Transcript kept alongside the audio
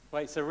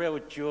Well, it's a real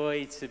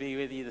joy to be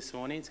with you this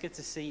morning. It's good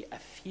to see a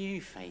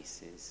few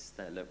faces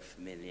that look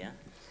familiar,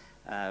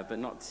 but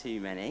not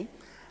too many.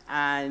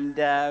 And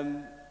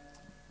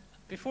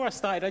before I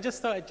started, I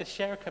just thought I'd just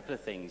share a couple of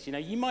things. You know,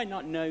 you might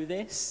not know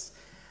this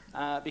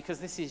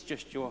because this is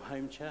just your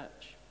home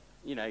church.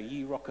 You know,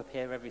 you rock up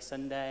here every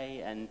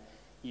Sunday and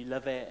you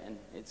love it and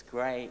it's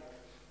great.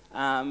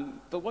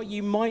 But what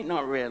you might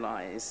not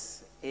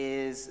realize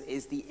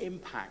is the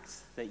impact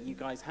that you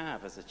guys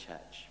have as a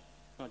church.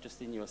 Not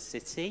just in your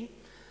city,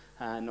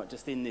 not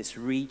just in this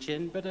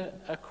region, but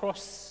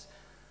across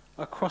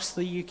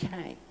the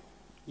UK.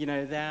 You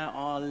know, there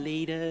are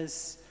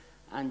leaders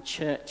and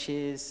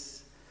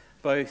churches,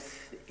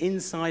 both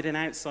inside and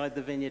outside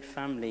the Vineyard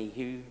family,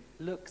 who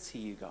look to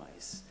you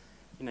guys.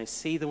 You know,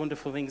 see the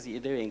wonderful things that you're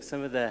doing.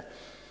 Some of the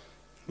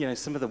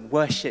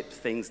worship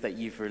things that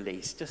you've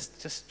released,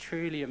 just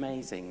truly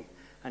amazing.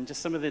 And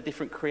just some of the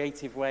different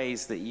creative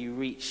ways that you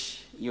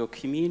reach your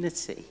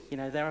community. You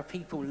know, there are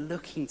people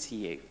looking to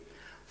you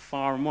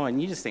far and wide,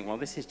 and you just think, well,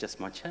 this is just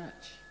my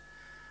church.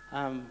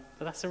 But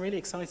that's a really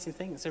exciting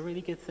thing. It's a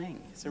really good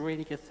thing. It's a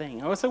really good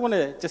thing. I also want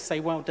to just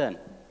say well done.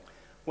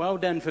 Well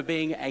done for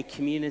being a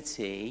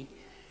community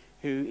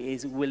who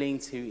is willing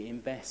to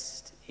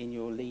invest in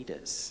your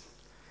leaders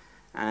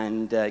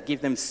and give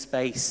them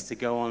space to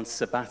go on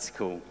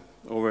sabbatical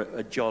or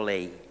a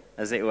jolly,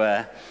 as it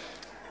were.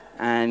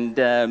 And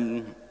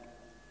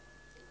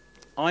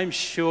I'm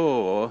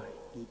sure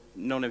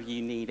none of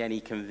you need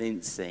any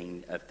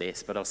convincing of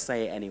this, but I'll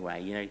say it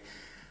anyway. You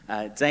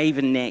know, Dave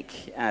and Nick,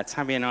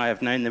 Tammy and I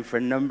have known them for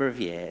a number of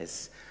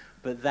years,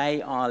 but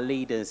they are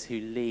leaders who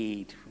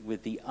lead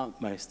with the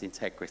utmost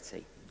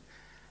integrity.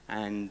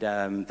 And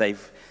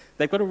they've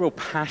got a real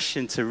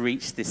passion to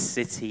reach this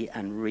city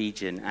and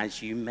region,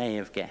 as you may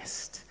have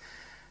guessed.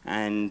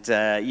 And,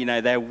 you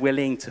know, they're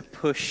willing to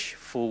push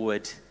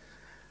forward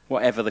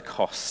whatever the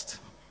cost.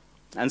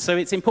 And so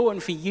it's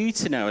important for you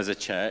to know as a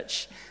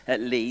church, at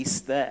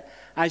least, that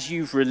as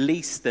you've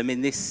released them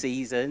in this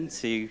season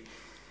to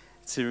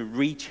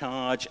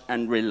recharge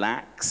and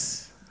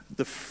relax,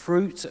 the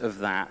fruit of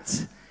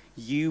that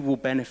you will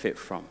benefit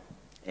from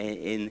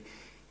in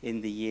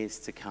the years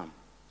to come.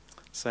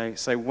 So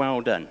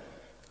well done.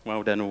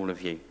 Well done, all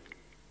of you.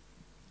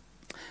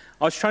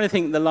 I was trying to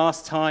think the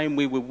last time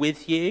we were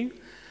with you.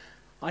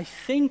 I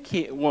think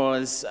it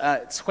was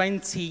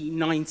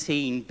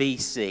 2019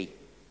 BC,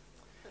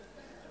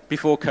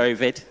 before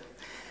COVID.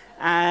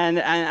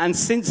 And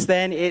since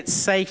then, it's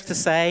safe to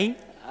say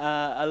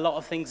a lot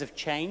of things have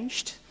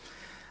changed,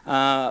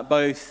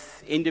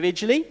 both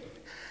individually,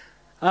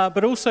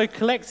 but also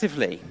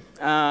collectively.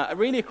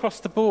 Really across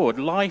the board,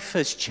 life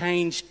has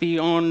changed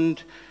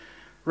beyond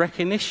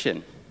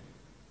recognition.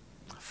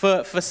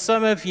 For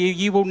some of you,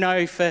 you will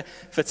know for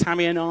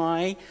Tammy and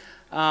I,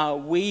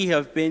 we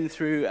have been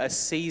through a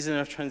season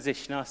of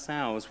transition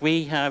ourselves.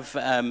 We have,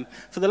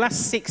 for the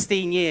last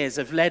 16 years,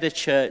 have led a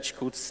church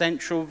called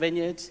Central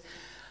Vineyard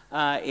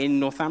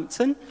in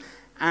Northampton.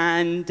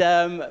 And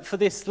for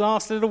this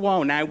last little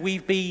while now,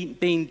 we've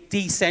been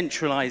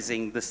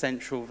decentralizing the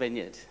Central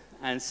Vineyard.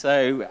 And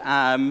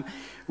so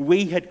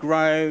we had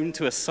grown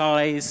to a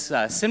size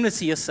similar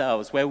to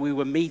yourselves, where we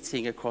were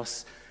meeting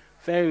across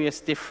various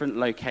different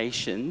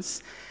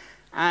locations.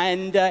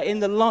 And in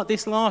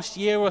this last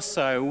year or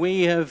so,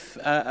 we have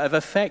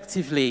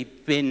effectively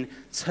been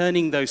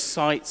turning those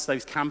sites,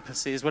 those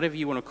campuses, whatever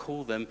you want to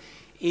call them,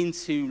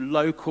 into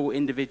local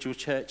individual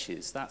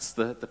churches. That's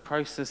the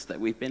process that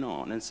we've been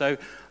on. And so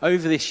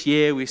over this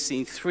year, we've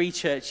seen 3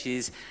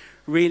 churches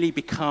really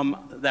become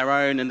their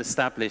own and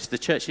established. The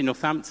church in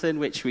Northampton,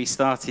 which we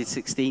started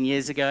 16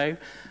 years ago,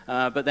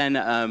 but then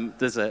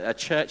there's a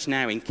church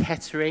now in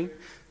Kettering.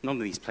 None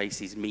of these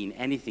places mean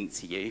anything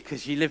to you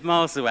because you live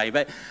miles away,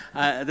 but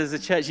there's a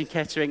church in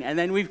Kettering. And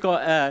then we've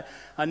got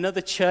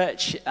another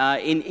church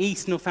in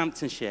East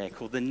Northamptonshire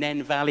called the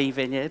Nen Valley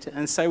Vineyard.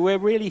 And so we're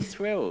really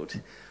thrilled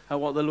at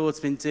what the Lord's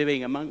been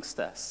doing amongst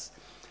us.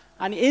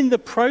 And in the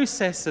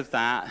process of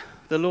that,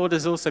 the Lord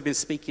has also been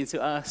speaking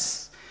to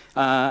us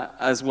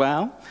as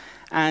well.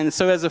 And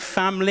so as a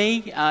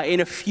family, in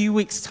a few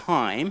weeks'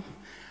 time,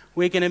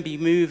 we're going to be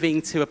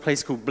moving to a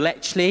place called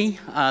Bletchley,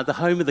 the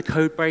home of the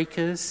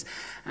Codebreakers.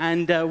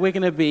 And we're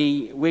going to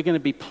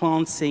be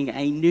planting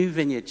a new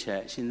vineyard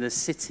church in the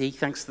city,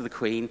 thanks to the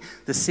Queen,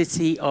 the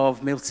city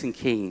of Milton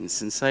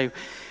Keynes. And so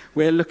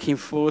we're looking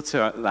forward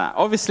to that.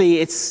 Obviously,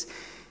 it's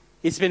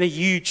been a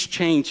huge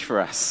change for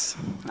us.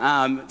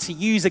 To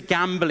use a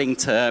gambling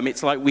term,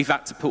 it's like we've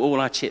had to put all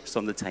our chips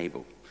on the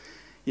table.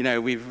 You know,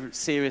 we've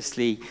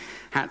seriously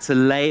had to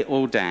lay it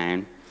all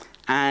down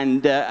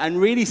and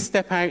really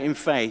step out in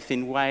faith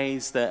in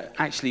ways that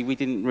actually we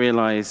didn't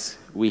realize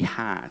we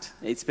had.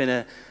 It's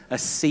been a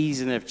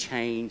season of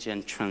change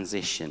and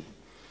transition.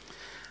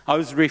 I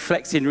was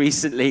reflecting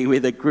recently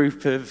with a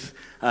group of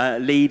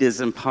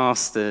leaders and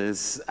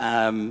pastors.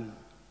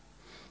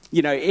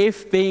 You know,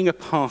 if being a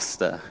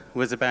pastor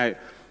was about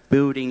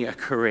building a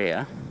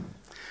career,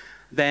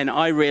 then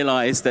I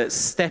realized that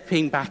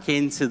stepping back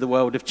into the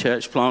world of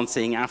church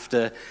planting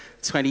after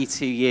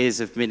 22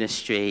 years of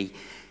ministry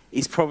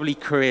is probably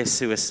career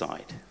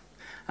suicide.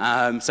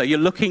 So you're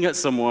looking at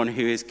someone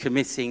who is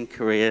committing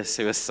career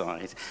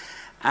suicide.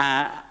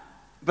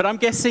 But I'm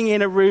guessing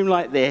in a room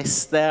like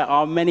this, there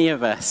are many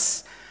of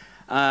us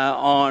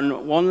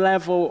on one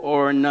level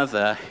or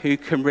another who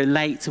can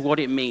relate to what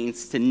it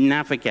means to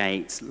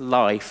navigate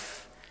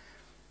life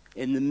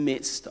in the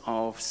midst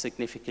of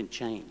significant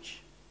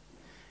change,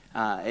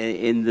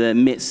 in the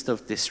midst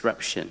of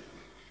disruption.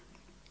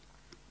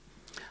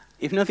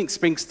 If nothing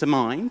springs to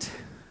mind,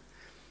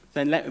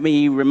 then let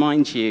me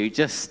remind you,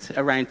 just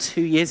around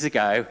 2 years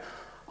ago,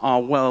 our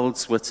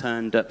worlds were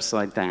turned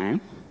upside down.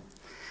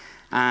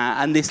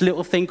 And this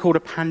little thing called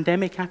a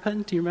pandemic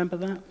happened. Do you remember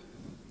that?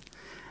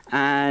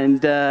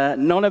 And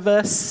none of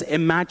us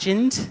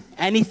imagined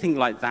anything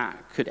like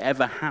that could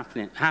ever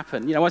happen.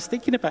 You know, I was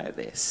thinking about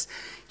this.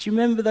 Do you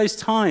remember those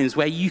times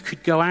where you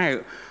could go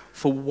out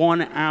for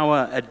 1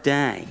 hour a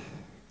day?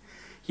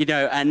 You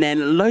know, and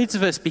then loads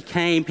of us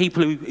became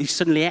people who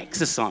suddenly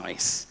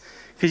exercise.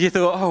 Because you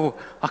thought, oh,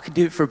 I could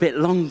do it for a bit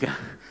longer.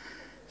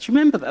 Do you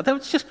remember that? That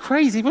was just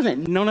crazy,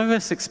 wasn't it? None of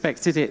us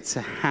expected it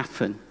to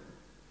happen.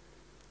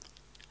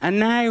 And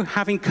now,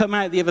 having come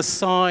out the other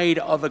side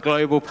of a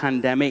global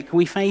pandemic,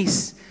 we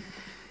face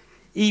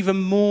even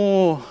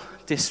more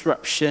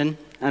disruption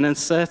and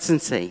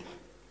uncertainty.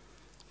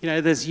 You know,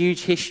 there's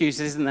huge issues,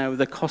 isn't there, with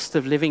the cost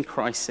of living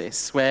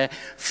crisis, where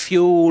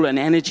fuel and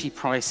energy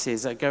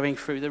prices are going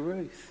through the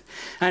roof.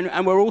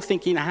 And we're all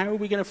thinking, how are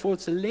we going to afford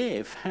to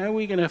live? How are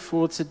we going to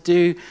afford to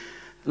do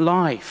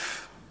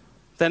life?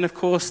 Then, of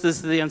course,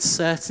 there's the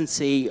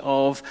uncertainty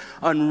of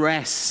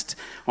unrest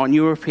on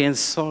European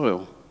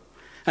soil.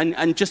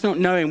 And just not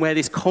knowing where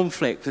this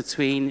conflict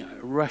between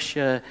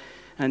Russia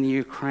and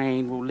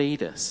Ukraine will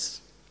lead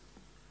us.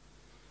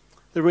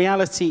 The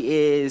reality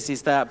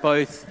is that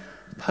both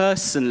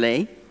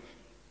personally,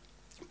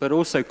 but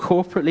also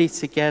corporately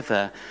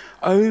together,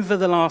 over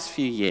the last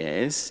few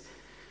years,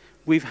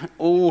 we've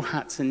all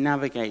had to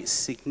navigate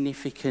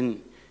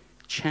significant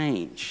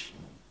change.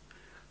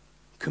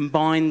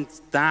 Combine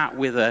that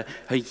with a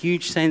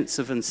huge sense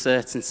of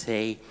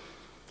uncertainty,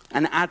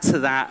 and add to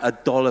that a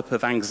dollop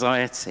of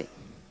anxiety.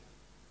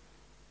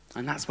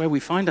 And that's where we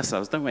find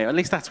ourselves, don't we? At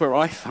least that's where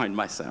I find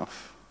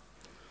myself.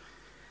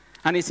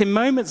 And it's in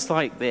moments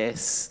like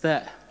this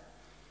that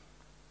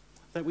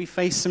we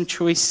face some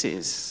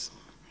choices.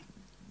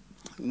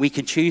 We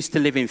can choose to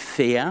live in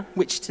fear,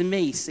 which to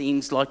me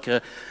seems like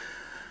a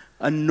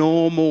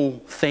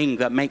normal thing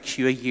that makes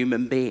you a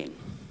human being.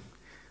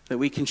 That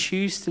we can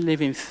choose to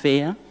live in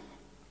fear,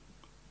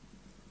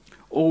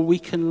 or we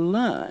can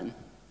learn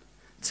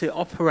to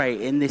operate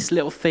in this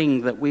little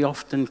thing that we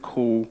often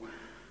call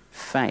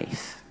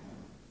faith.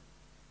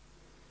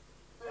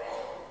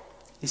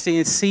 You see,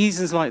 in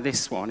seasons like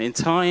this one, in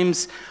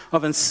times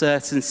of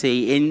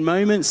uncertainty, in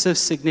moments of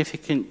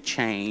significant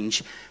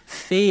change,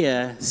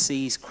 fear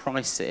sees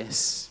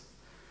crisis,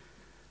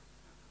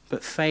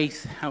 but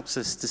faith helps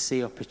us to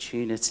see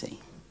opportunity.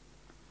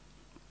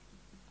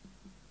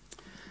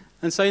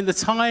 And so in the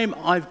time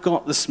I've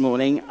got this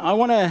morning, I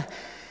want to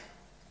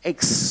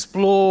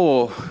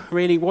explore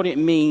really what it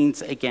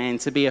means, again,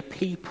 to be a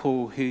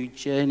people who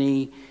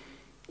journey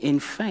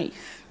in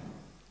faith.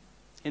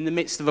 In the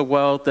midst of a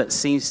world that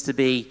seems to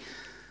be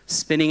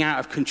spinning out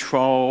of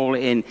control,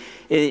 in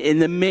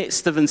the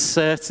midst of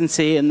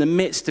uncertainty, in the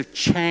midst of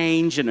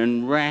change and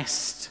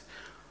unrest,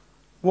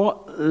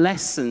 what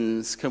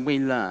lessons can we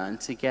learn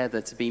together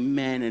to be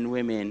men and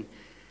women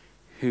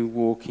who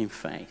walk in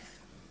faith?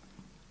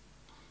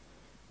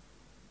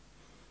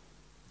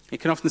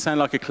 It can often sound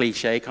like a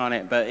cliche, can't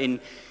it? But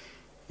in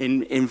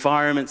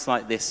environments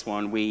like this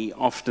one, we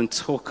often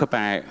talk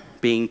about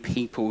being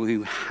people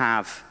who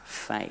have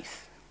faith.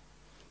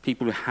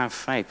 People who have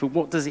faith. But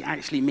what does it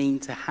actually mean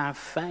to have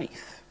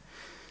faith?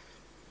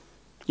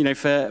 You know,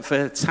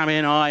 for Tammy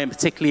and I, and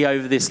particularly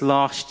over this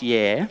last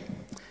year,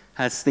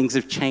 as things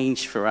have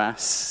changed for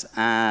us,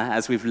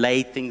 as we've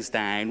laid things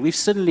down, we've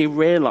suddenly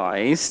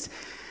realized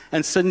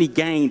and suddenly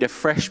gained a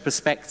fresh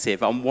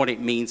perspective on what it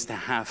means to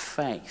have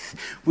faith.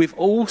 We've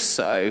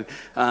also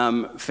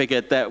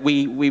figured that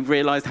we've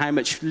realized how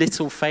much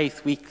little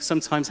faith we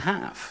sometimes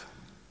have.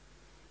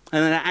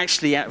 And then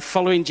actually,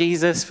 following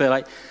Jesus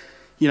for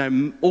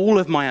all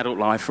of my adult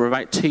life for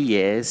about 2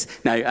 years,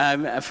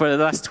 for the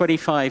last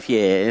 25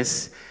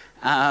 years,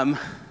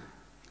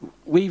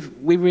 we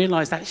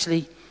realized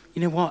actually,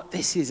 you know what,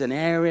 this is an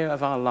area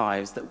of our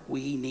lives that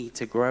we need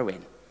to grow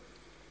in.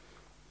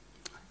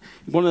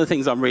 One of the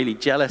things I'm really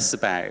jealous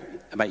about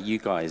you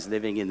guys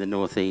living in the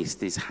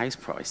Northeast is house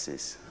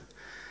prices.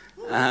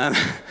 And,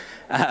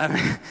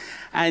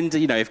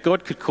 you know, if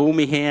God could call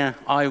me here,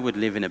 I would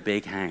live in a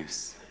big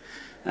house.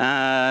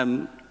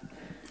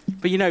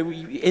 But, you know,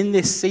 in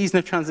this season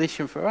of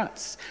transition for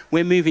us,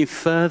 we're moving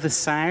further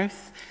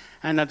south.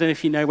 And I don't know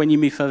if you know, when you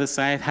move further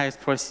south, house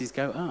prices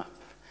go up.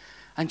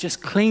 And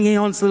just clinging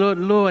on to the Lord,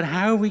 Lord,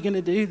 how are we going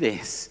to do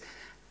this?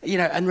 You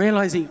know, and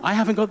realizing I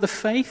haven't got the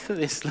faith for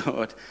this,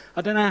 Lord.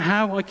 I don't know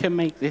how I can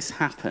make this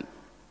happen.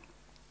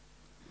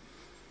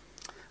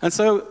 And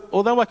so,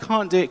 although I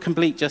can't do it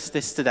complete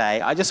justice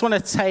today, I just want to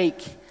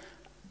take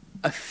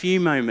a few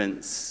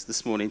moments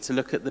this morning to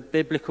look at the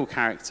biblical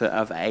character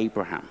of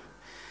Abraham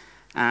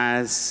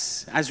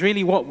as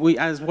really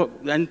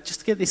and just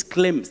to get this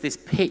glimpse, this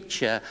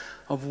picture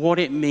of what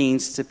it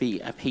means to be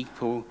a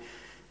people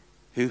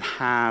who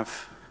have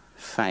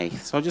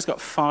faith. So I've just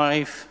got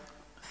 5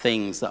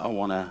 things that I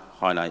want to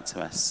highlight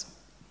to us.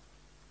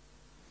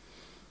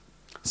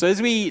 So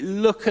as we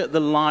look at the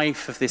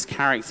life of this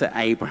character,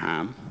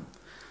 Abraham,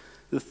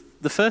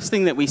 the first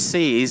thing that we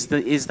see is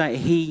that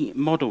he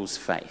models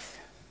faith.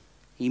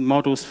 He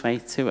models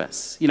faith to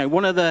us. You know,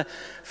 one of the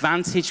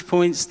vantage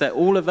points that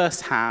all of us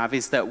have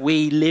is that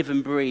we live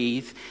and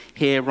breathe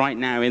here right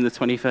now in the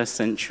 21st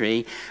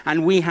century,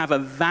 and we have a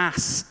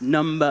vast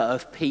number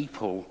of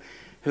people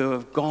who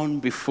have gone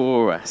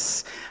before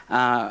us,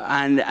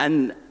 and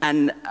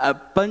a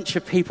bunch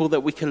of people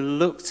that we can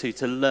look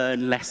to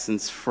learn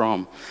lessons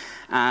from.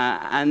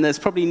 And there's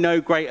probably no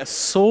greater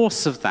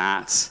source of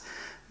that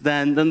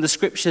than the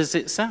scriptures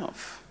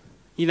itself.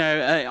 You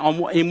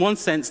know, in one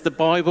sense, the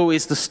Bible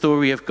is the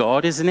story of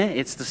God, isn't it?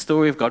 It's the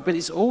story of God, but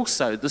it's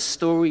also the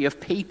story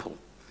of people.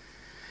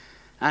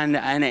 And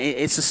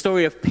it's a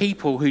story of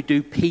people who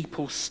do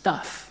people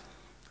stuff.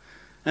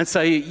 And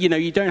so, you know,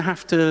 you don't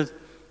have to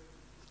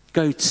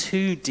go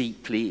too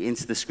deeply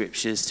into the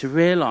scriptures to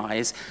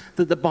realize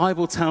that the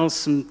Bible tells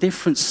some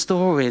different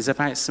stories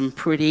about some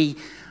pretty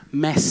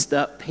messed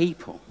up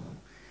people.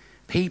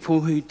 People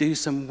who do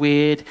some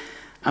weird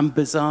and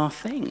bizarre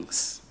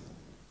things.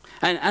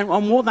 And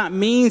what that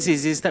means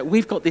is that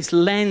we've got this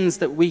lens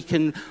that we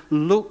can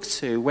look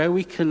to, where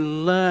we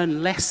can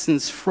learn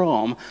lessons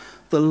from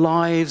the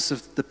lives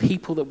of the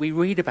people that we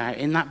read about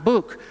in that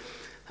book.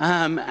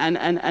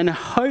 And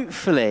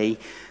hopefully,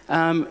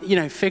 you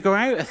know, figure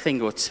out a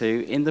thing or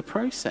two in the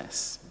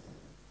process.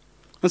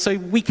 And so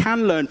we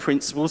can learn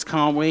principles,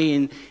 can't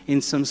we,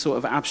 in some sort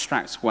of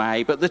abstract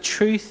way. But the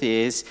truth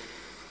is,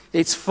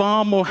 it's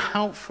far more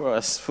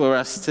helpful for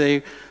us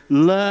to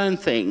learn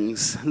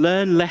things,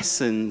 learn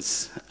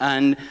lessons,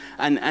 and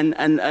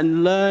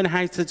learn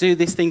how to do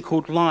this thing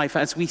called life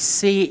as we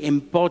see it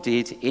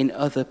embodied in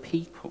other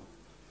people.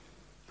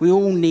 We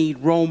all need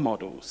role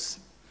models,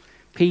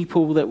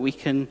 people that we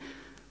can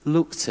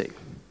look to.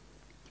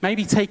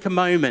 Maybe take a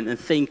moment and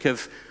think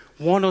of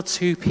 1 or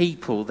 2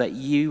 people that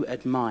you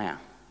admire,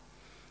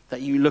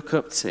 that you look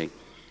up to.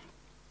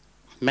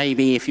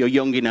 Maybe if you're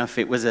young enough,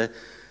 it was a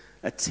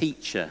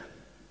teacher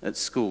at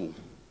school,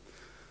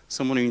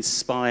 someone who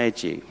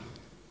inspired you.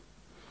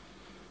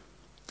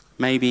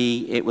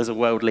 Maybe it was a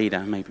world leader,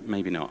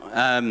 maybe not.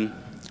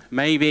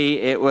 Maybe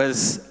it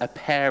was a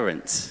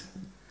parent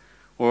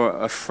or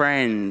a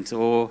friend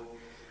or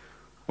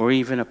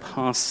even a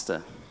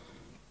pastor.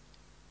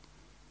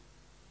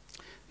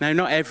 Now,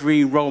 not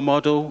every role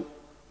model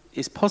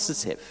is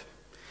positive.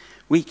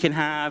 We can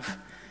have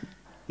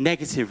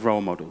negative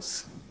role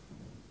models.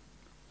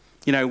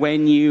 You know,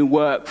 when you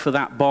work for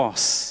that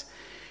boss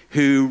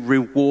who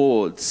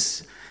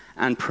rewards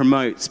and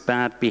promotes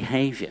bad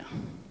behavior,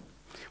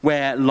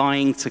 where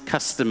lying to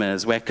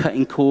customers, where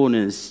cutting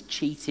corners,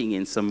 cheating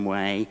in some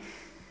way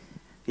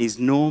is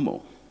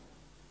normal.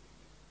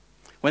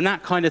 When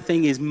that kind of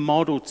thing is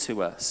modeled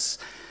to us,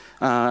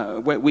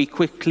 where we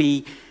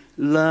quickly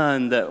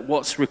learn that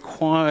what's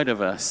required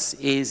of us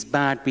is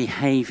bad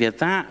behavior,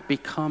 that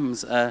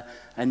becomes a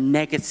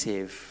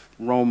negative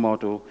role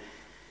model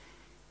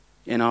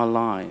in our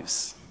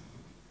lives.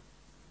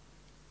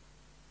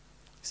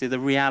 See, the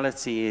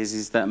reality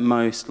is that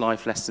most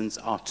life lessons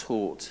are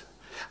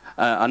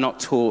not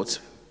taught,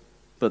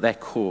 but they're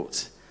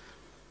caught.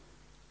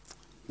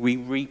 We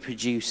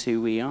reproduce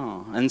who we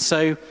are. And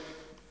so,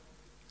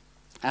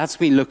 as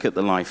we look at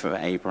the life of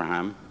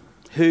Abraham,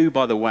 who,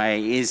 by the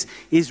way,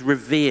 is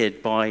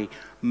revered by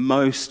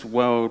most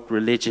world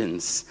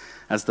religions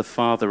as the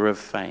father of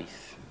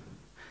faith,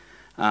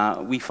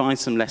 we find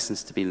some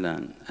lessons to be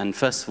learned. And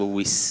first of all,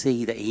 we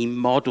see that he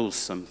models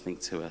something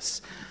to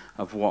us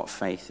of what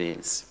faith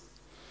is.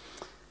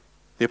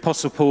 The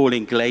Apostle Paul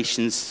in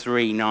Galatians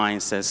 3:9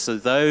 says, "So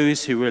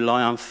those who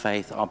rely on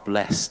faith are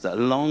blessed,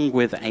 along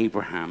with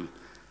Abraham,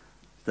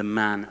 the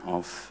man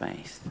of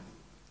faith."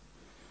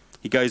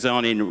 He goes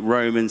on in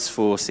Romans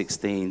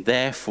 4:16,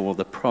 "Therefore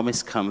the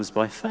promise comes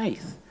by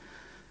faith,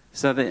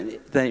 so that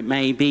it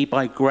may be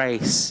by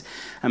grace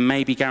and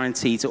may be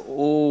guaranteed to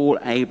all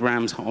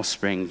Abraham's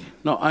offspring,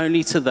 not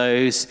only to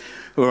those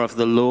who are of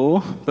the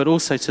law, but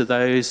also to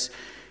those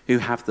who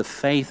have the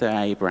faith of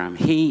Abraham.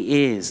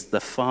 He is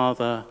the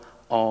father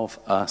of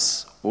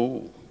us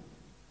all."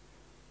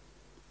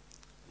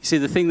 You see,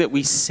 the thing that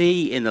we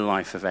see in the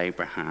life of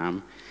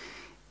Abraham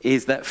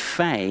is that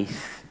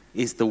faith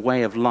is the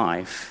way of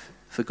life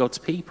for God's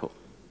people.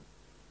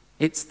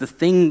 It's the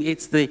thing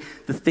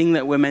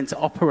that we're meant to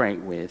operate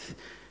with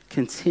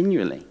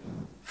continually.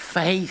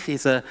 Faith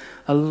is a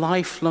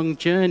lifelong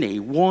journey,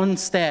 one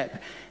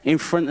step in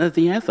front of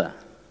the other.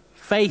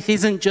 Faith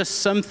isn't just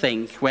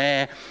something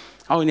where,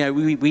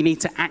 we need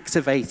to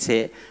activate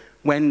it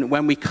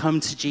when we come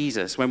to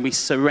Jesus, when we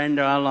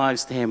surrender our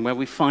lives to him, when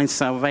we find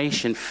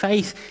salvation,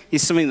 faith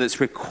is something that's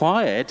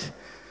required,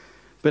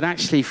 but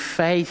actually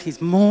faith is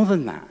more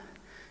than that.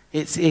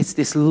 It's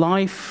this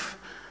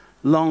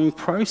lifelong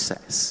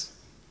process.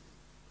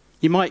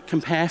 You might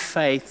compare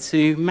faith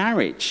to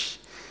marriage.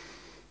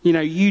 You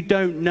know, you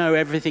don't know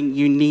everything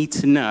you need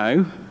to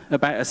know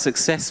about a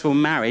successful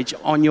marriage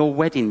on your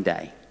wedding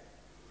day.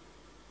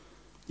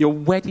 Your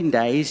wedding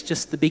day is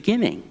just the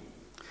beginning.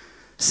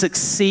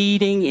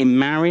 Succeeding in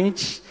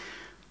marriage,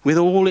 with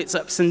all its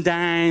ups and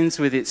downs,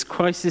 with its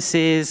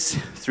crises,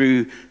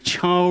 through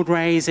child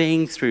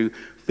raising, through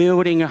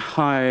building a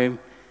home,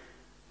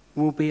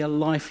 will be a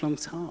lifelong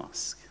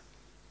task.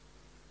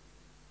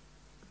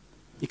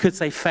 You could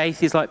say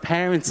faith is like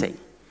parenting.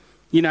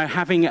 You know,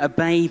 having a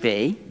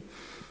baby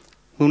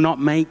will not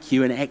make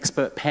you an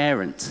expert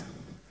parent.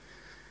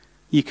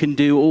 You can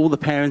do all the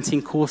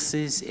parenting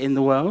courses in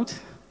the world,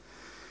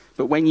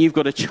 but when you've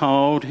got a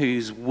child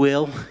whose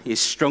will is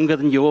stronger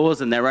than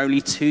yours and they're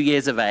only 2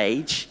 years of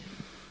age,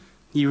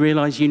 you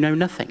realize you know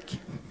nothing.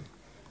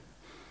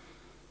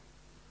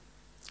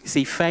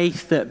 See,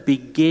 faith that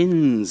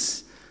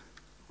begins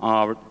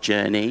our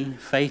journey,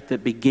 faith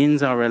that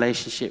begins our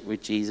relationship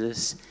with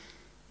Jesus,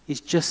 is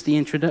just the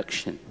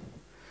introduction.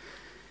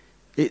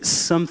 It's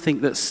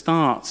something that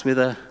starts with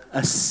a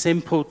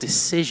simple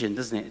decision,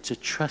 doesn't it, to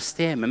trust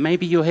him. And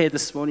maybe you're here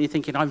this morning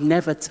thinking, I've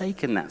never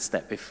taken that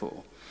step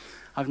before.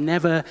 I've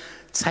never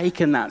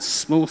taken that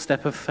small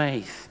step of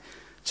faith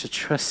to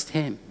trust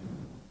him.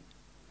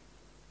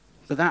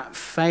 But that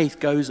faith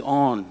goes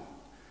on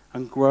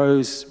and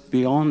grows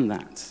beyond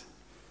that.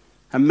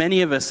 And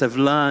many of us have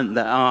learned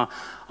that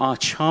our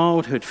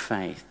childhood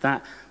faith,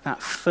 that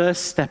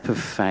first step of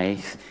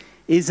faith,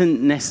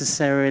 isn't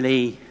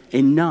necessarily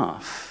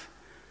enough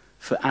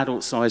for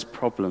adult-sized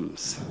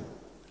problems.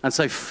 And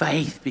so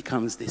faith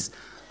becomes this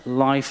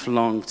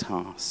lifelong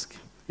task.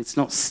 It's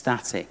not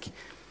static.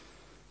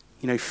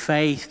 You know,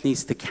 faith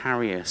needs to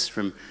carry us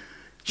from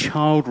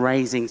child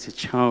raising to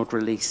child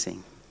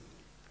releasing.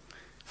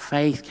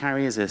 Faith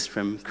carries us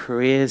from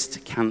careers to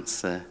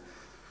cancer,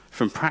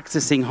 from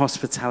practicing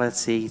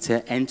hospitality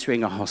to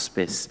entering a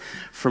hospice,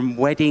 from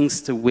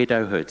weddings to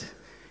widowhood.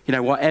 You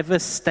know, whatever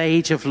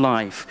stage of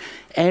life,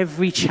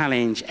 every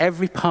challenge,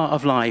 every part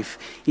of life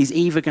is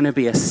either going to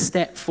be a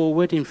step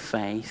forward in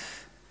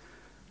faith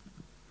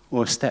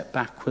or a step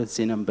backwards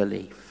in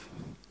unbelief.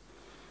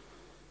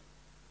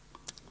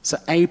 So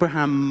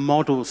Abraham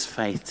models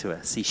faith to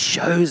us. He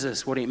shows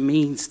us what it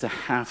means to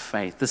have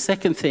faith. The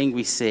second thing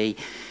we see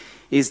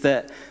is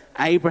that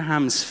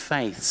Abraham's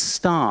faith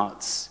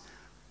starts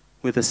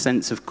with a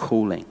sense of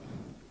calling.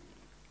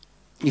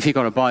 If you've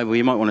got a Bible,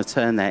 you might want to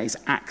turn there. It's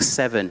Acts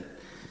 7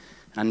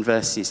 and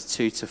verses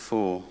 2 to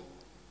 4.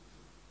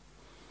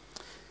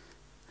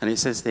 And it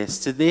says this,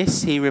 "To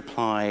this he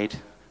replied,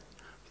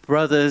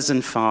 'Brothers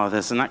and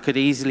fathers,'" and that could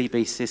easily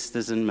be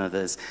sisters and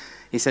mothers.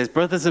 He says,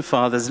 "Brothers and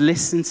fathers,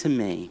 listen to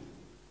me.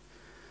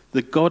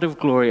 The God of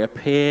glory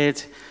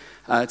appeared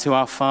to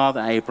our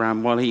father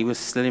Abraham while he was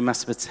still in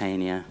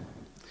Mesopotamia,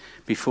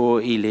 before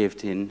he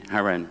lived in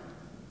Haran.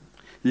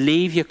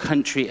 'Leave your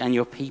country and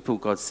your people,'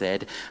 God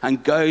said,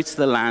 'and go to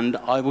the land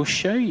I will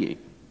show you.'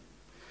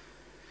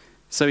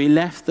 So he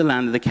left the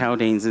land of the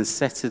Chaldeans and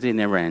settled in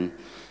Haran.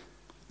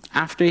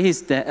 After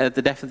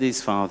the death of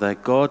his father,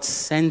 God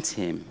sent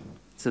him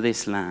to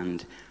this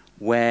land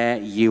where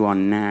you are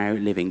now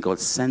living." God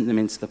sent them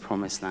into the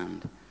promised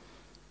land.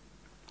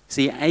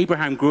 See,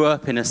 Abraham grew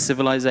up in a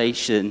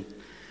civilization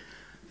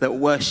that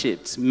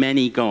worshipped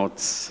many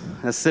gods,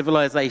 a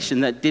civilization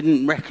that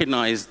didn't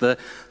recognize the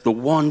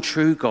one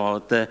true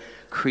God, the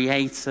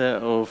creator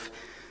of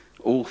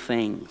all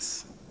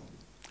things.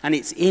 And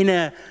it's in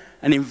an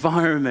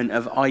environment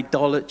of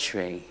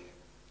idolatry,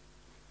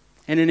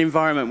 in an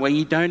environment where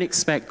you don't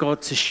expect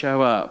God to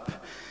show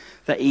up,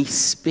 that he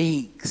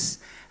speaks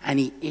and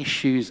he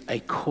issues a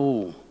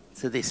call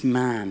to this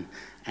man,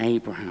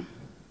 Abraham.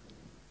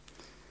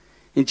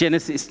 In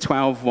Genesis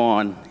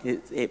 12:1,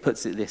 it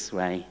puts it this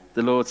way.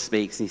 The Lord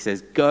speaks and he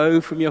says,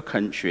 "Go from your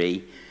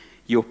country,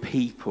 your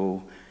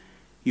people,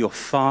 your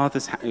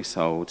father's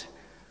household,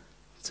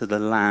 to the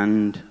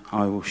land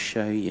I will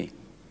show you."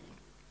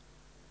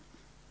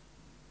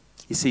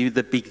 You see,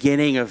 the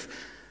beginning of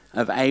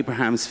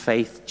Abraham's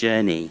faith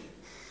journey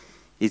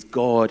is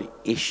God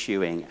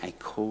issuing a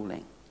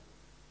calling.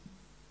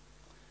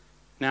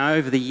 Now,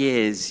 over the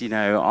years, you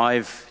know,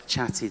 I've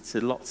chatted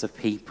to lots of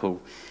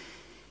people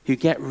who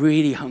get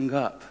really hung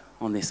up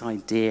on this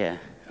idea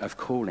of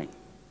calling.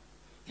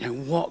 You know,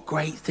 what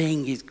great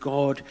thing is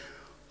God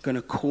going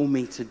to call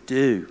me to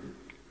do?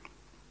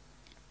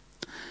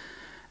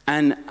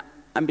 And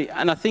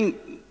I think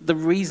the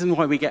reason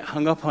why we get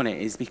hung up on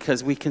it is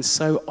because we can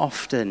so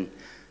often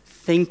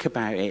think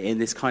about it in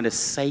this kind of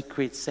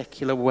sacred,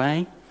 secular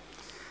way.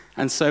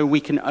 And so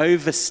we can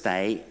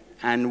overstate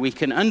and we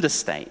can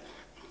understate.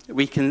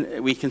 We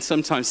can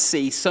sometimes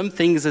see some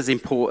things as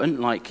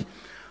important, like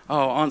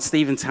Oh, aren't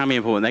Steve and Tammy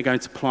important? They're going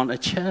to plant a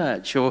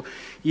church. Or,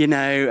 you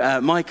know,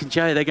 Mike and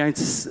Joe, they're going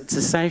to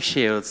South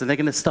Shields and they're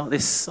going to start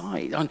this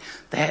site.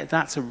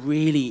 That's a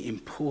really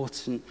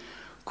important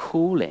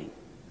calling.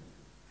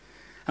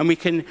 And we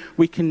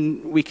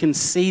can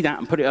see that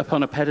and put it up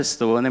on a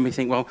pedestal, and then we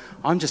think, well,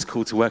 I'm just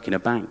called to work in a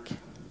bank.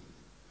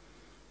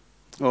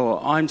 Or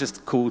I'm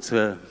just called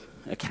to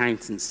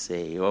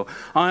accountancy. Or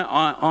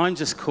I'm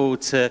just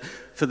called to,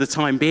 for the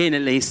time being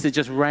at least, to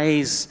just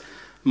raise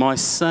my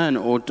son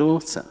or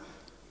daughter.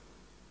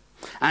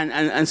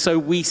 And so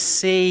we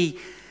see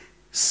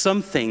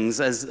some things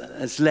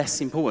as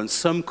less important,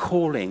 some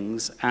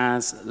callings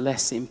as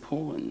less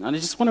important. And I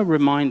just want to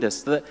remind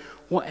us that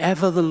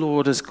whatever the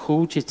Lord has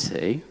called you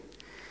to,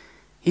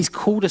 he's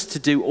called us to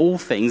do all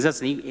things,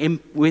 hasn't he,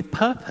 with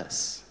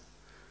purpose,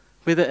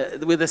 with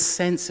a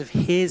sense of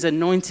his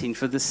anointing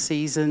for the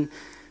season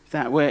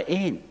that we're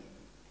in.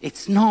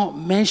 It's not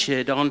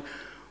measured on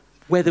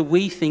whether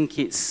we think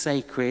it's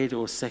sacred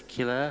or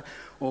secular,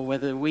 or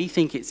whether we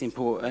think it's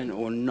important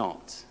or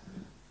not.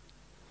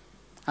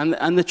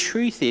 And the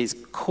truth is,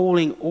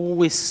 calling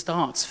always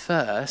starts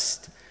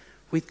first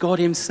with God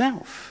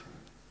himself.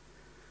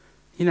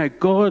 You know,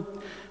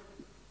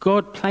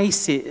 God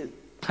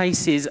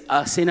places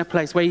us in a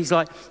place where he's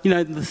like, you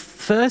know, the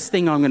first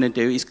thing I'm going to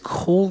do is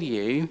call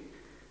you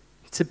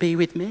to be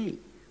with me.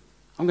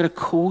 I'm going to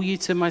call you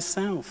to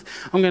myself.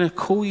 I'm going to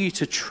call you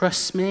to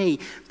trust me,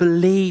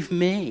 believe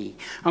me.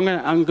 I'm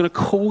going to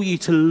call you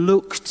to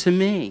look to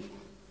me.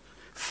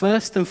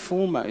 First and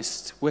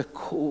foremost, we're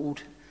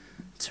called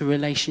to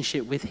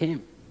relationship with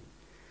him.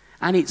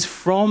 And it's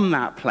from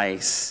that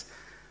place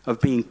of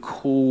being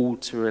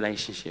called to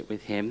relationship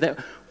with him that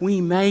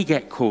we may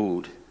get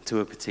called to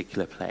a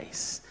particular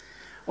place.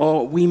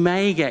 Or we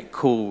may get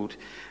called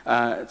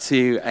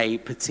to a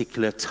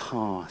particular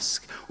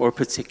task or a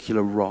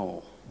particular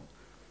role.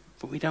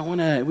 But we don't want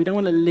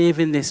to live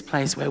in this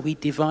place where we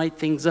divide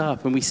things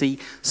up and we see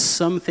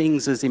some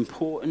things as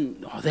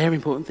important. Oh, they're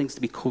important things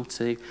to be called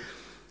to.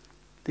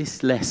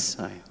 This less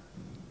so.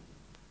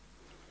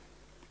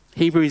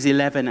 Hebrews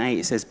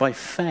 11:8 says, by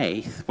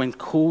faith, when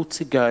called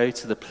to go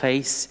to the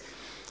place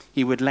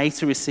he would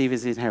later receive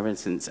his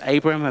inheritance,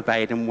 Abraham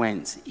obeyed and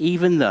went,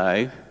 even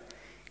though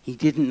he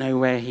didn't know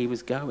where he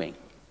was going.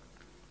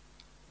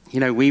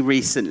 You know, we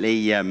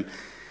recently,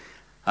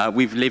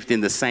 we've lived in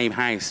the same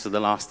house for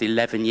the last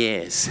 11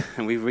 years,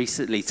 and we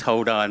recently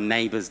told our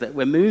neighbors that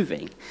we're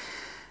moving.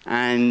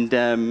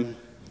 And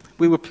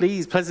we were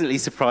pleasantly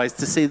surprised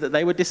to see that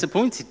they were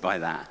disappointed by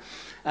that.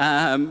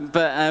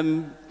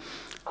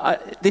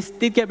 This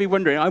did get me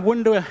wondering. I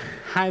wonder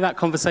how that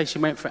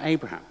conversation went for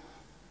Abraham.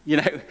 You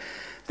know,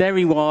 there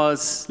he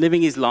was,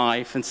 living his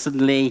life, and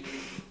suddenly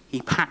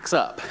he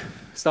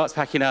starts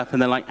packing up,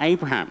 and they're like,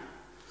 Abraham,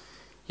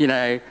 you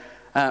know,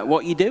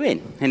 what are you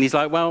doing? And he's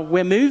like, well,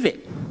 we're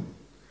moving.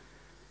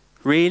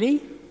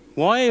 Really?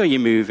 Why are you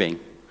moving?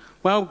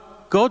 Well,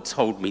 God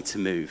told me to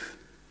move.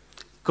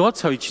 God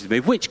told you to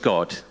move. Which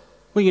God?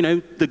 Well, you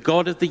know, the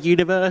God of the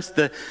universe,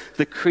 the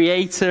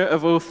creator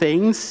of all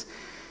things.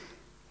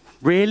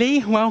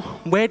 Really? Well,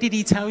 where did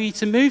he tell you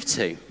to move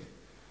to?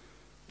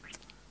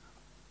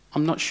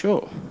 I'm not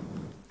sure.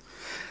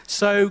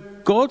 So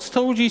God's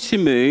told you to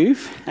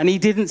move, and he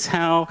didn't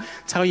tell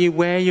you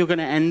where you're going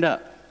to end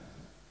up.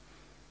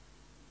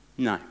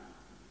 No.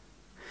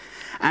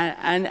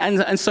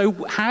 And so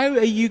how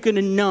are you going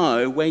to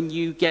know when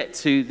you get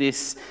to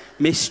this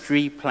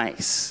mystery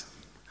place?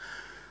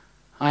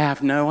 I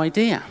have no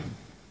idea.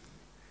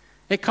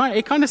 It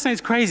kind of sounds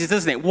crazy,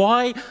 doesn't it?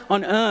 Why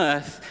on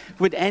earth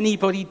would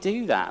anybody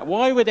do that?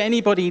 Why would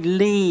anybody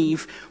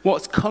leave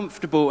what's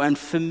comfortable and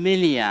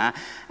familiar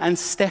and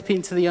step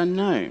into the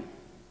unknown?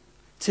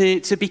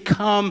 To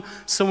become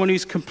someone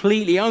who's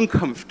completely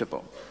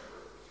uncomfortable?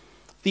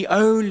 The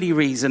only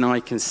reason I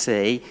can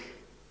see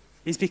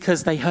is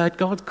because they heard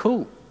God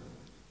call.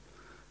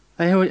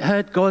 They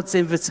heard God's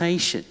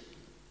invitation.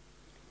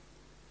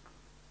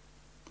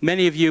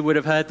 Many of you would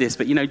have heard this,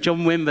 but you know,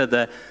 John Wimber,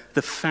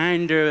 the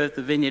founder of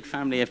the Vineyard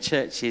family of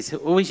churches,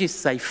 always used to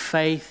say,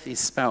 faith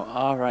is spelled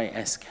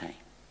R-I-S-K.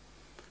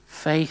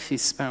 Faith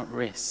is spelled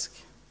risk.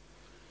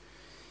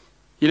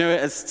 You know,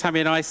 as Tammy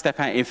and I step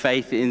out in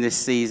faith in this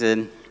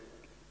season,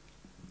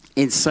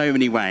 in so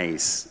many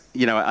ways,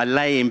 you know, I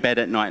lay in bed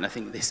at night and I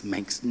think this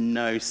makes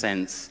no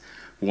sense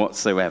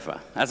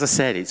whatsoever. As I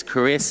said, it's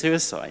career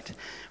suicide.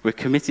 We're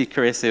committed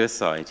career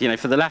suicide. You know,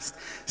 for the last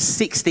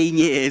 16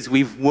 years,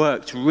 we've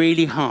worked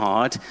really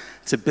hard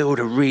to build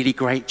a really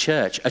great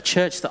church, a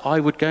church that I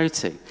would go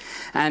to.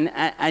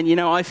 And you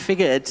know, I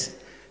figured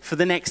for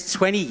the next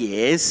 20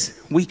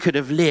 years, we could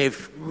have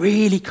lived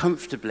really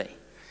comfortably.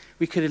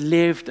 We could have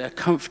lived a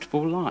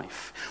comfortable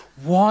life.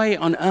 Why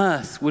on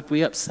earth would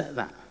we upset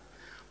that?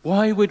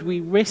 Why would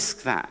we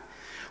risk that?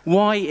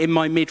 Why in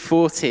my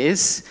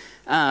mid-40s,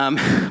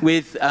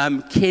 with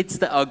kids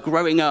that are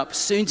growing up,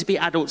 soon to be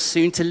adults,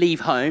 soon to leave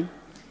home,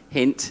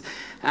 hint,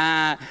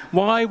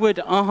 why would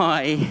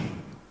I,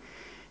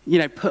 you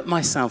know, put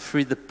myself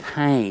through the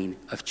pain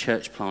of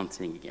church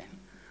planting again?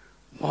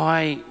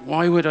 Why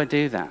would I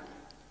do that?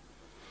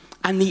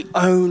 And the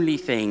only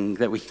thing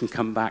that we can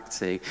come back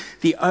to,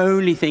 the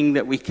only thing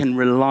that we can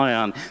rely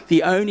on,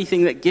 the only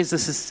thing that gives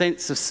us a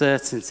sense of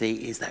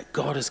certainty is that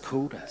God has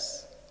called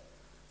us.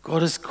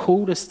 God has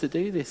called us to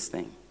do this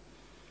thing.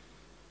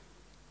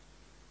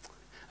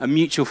 A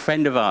mutual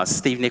friend of ours,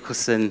 Steve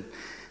Nicholson,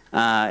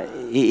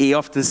 he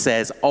often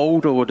says,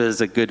 old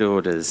orders are good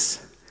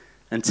orders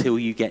until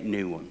you get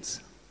new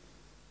ones.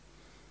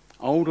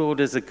 Old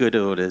orders are good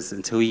orders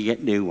until you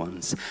get new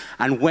ones.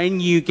 And when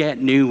you get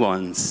new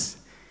ones,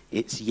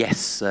 it's yes,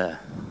 sir.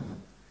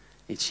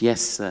 It's yes,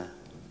 sir.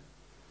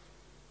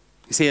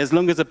 You see, as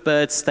long as a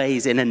bird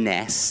stays in a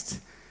nest,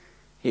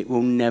 it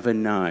will never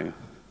know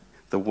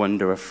the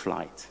wonder of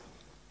flight.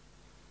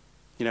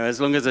 You know,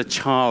 as long as a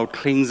child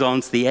clings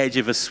on to the edge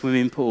of a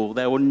swimming pool,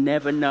 they will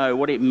never know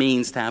what it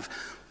means to have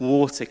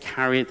water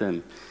carry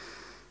them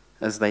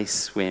as they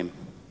swim.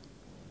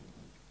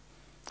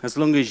 As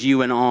long as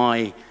you and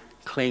I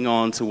cling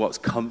on to what's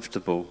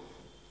comfortable,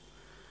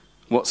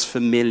 what's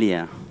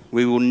familiar,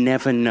 we will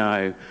never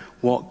know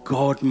what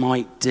God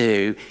might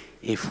do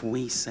if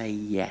we say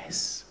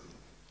yes.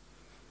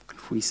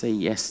 If we say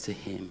yes to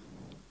him.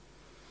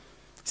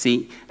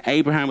 See,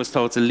 Abraham was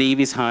told to leave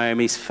his home,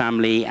 his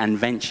family, and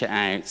venture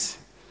out.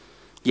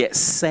 Yet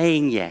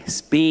saying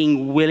yes,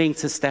 being willing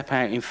to step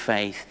out in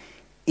faith,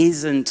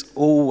 isn't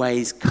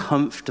always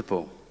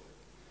comfortable.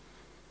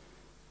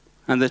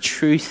 And the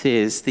truth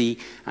is, the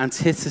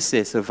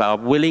antithesis of our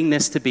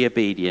willingness to be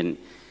obedient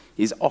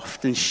is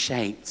often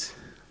shaped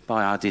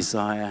by our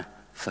desire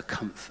for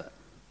comfort.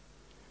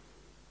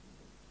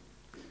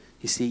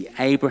 You see,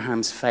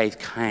 Abraham's faith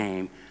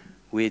came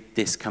with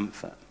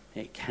discomfort.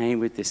 It came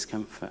with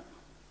discomfort.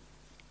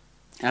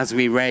 As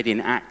we read in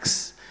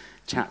Acts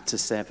chapter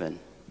 7,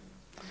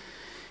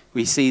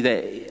 we see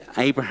that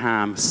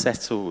Abraham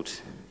settled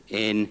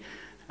in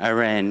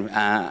Haran,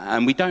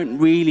 and we don't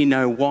really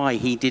know why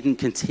he didn't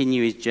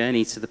continue his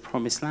journey to the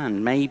promised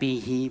land. Maybe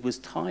he was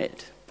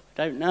tired.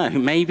 I don't know.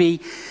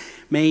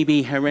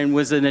 Maybe Haran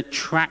was an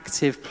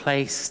attractive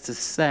place to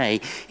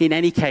stay. In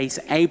any case,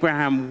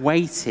 Abraham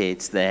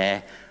waited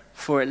there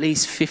for at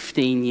least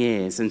 15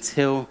 years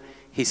until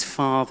his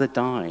father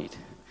died.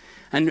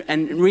 And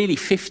really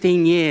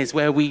 15 years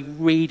where we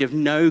read of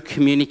no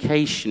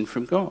communication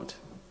from God.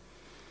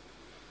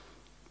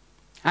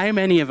 How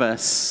many of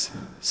us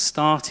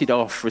started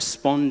off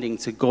responding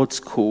to God's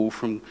call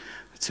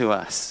to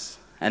us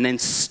and then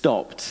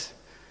stopped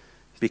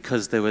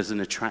because there was an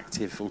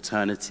attractive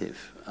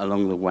alternative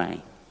along the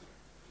way?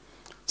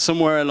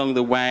 Somewhere along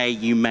the way,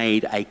 you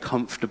made a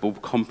comfortable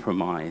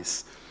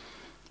compromise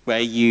where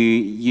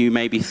you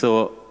maybe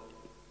thought,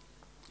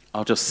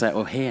 I'll just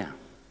settle here.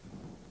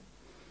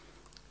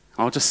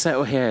 I'll just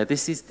settle here.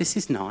 This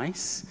is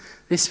nice.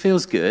 This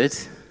feels good.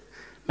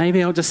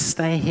 Maybe I'll just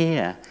stay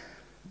here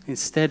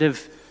instead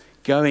of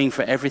going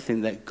for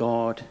everything that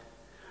God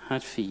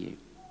had for you.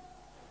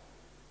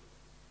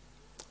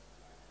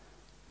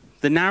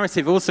 The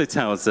narrative also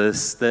tells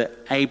us that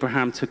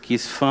Abraham took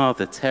his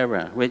father,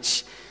 Terah,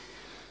 which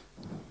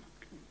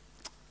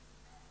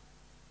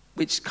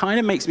kind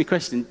of makes me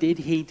question, did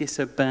he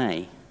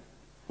disobey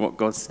what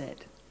God said?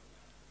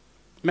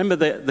 Remember,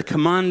 the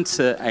command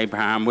to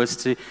Abraham was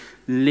to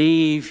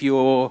leave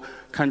your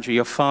country,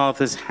 your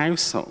father's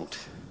household.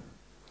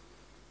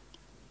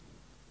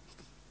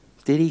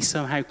 Did he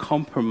somehow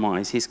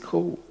compromise his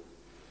call?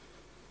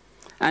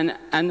 And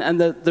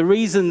the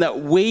reason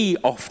that we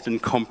often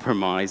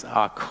compromise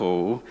our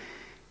call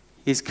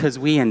is because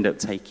we end up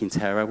taking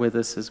Terah with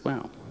us as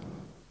well.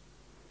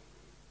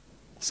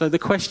 So the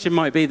question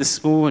might be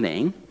this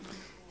morning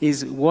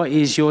is, what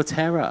is your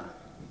Terah?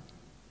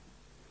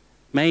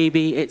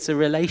 Maybe it's a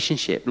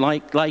relationship,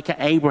 like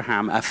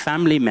Abraham, a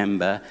family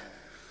member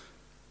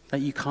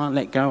that you can't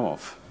let go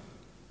of.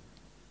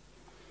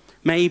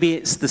 Maybe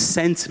it's the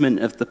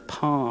sentiment of the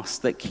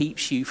past that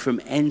keeps you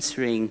from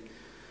entering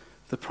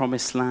the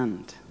promised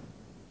land.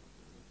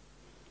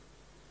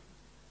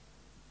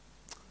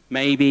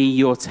 Maybe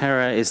your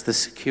Terah is the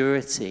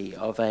security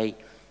of a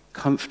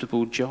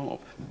comfortable job,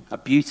 a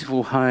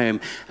beautiful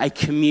home, a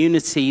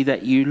community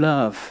that you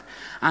love.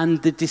 And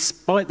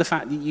despite the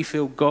fact that you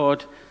feel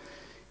God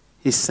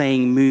is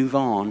saying move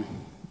on,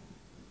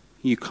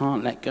 you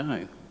can't let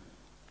go.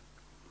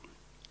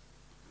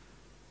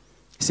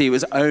 See, it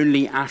was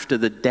only after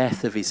the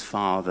death of his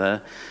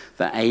father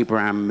that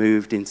Abraham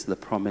moved into the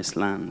promised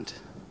land.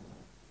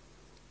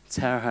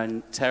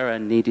 Terah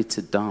needed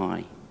to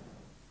die.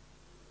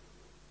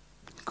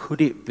 Could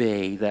it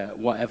be that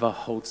whatever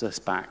holds us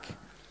back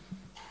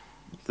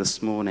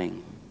this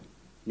morning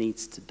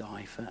needs to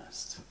die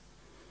first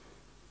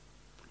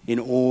in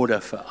order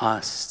for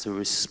us to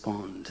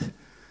respond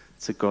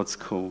to God's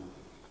call?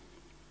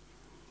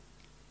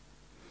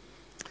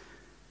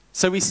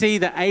 So we see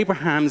that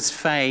Abraham's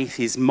faith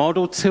is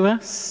modeled to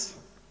us.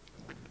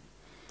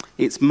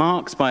 It's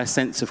marked by a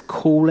sense of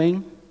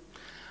calling.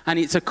 And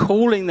it's a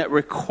calling that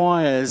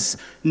requires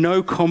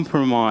no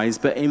compromise,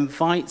 but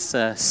invites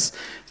us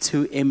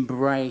to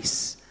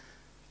embrace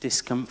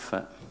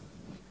discomfort.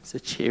 It's a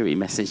cheery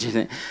message,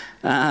 isn't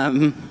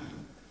it?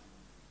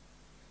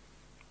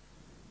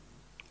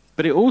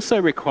 but it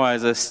also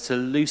requires us to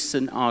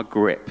loosen our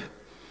grip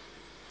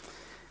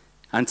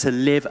and to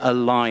live a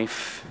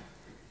life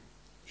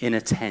in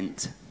a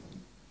tent.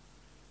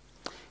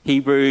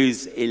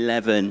 Hebrews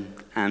 11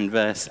 and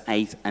verse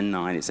 8 and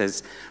 9, it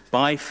says,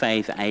 by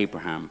faith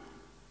Abraham,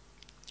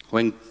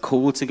 when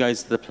called to go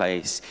to the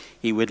place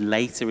he would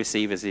later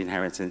receive as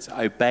inheritance,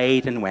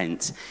 obeyed and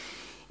went,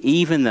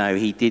 even though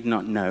he did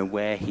not know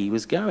where he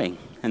was going.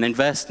 And then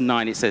verse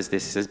 9, it says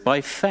this, it says,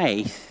 by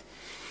faith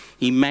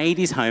he made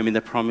his home in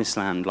the promised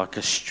land, like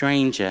a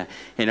stranger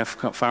in a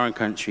foreign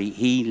country.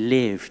 He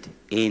lived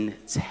in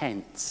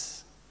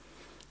tents,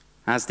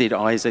 as did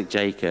Isaac,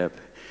 Jacob,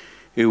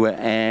 who were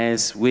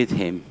heirs with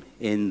him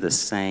in the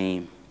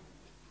same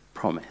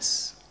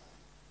promise.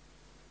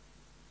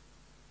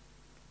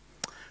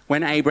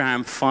 When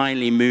Abraham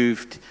finally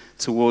moved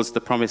towards the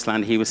promised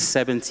land, he was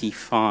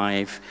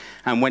 75.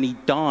 And when he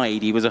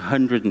died, he was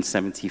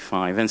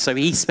 175. And so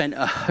he spent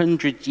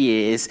 100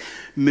 years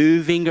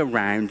moving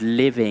around,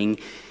 living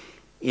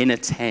in a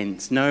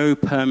tent, no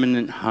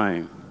permanent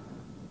home.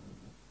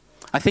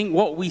 I think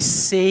what we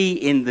see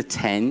in the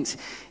tent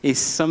is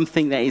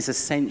something that is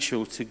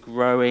essential to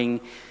growing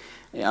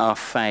our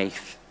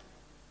faith.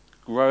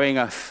 Growing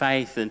our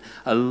faith and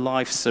a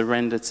life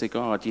surrender to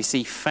God. You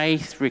see,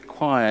 faith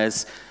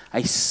requires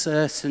a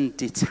certain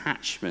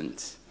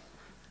detachment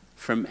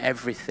from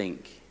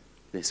everything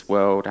this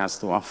world has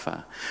to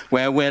offer,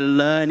 where we're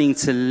learning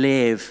to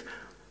live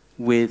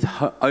with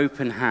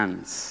open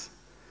hands,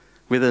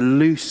 with a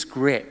loose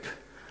grip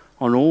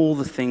on all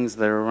the things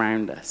that are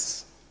around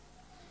us.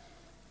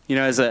 You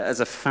know, as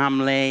a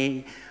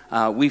family,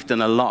 we've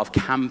done a lot of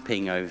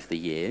camping over the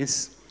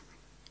years.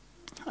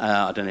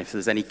 I don't know if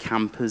there's any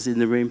campers in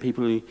the room,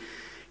 people who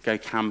go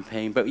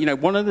camping. But, you know,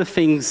 one of the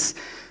things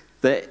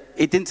that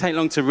it didn't take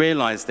long to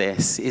realize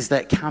this is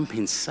that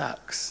camping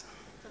sucks.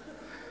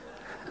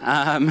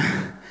 And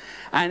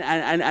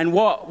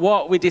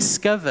what we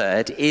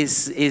discovered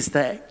is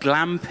that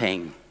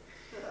glamping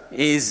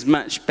is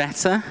much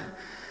better.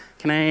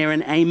 Can I hear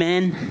an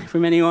amen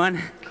from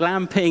anyone?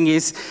 Glamping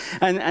is,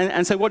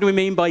 and so what do we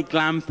mean by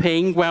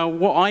glamping? Well,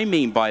 what I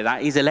mean by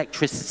that is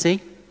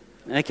electricity,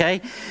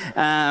 okay?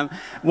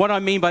 What I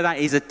mean by that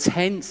is a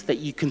tent that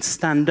you can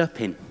stand up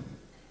in.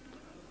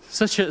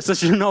 Such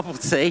a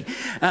novelty.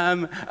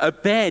 A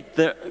bed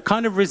that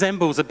kind of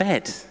resembles a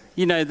bed,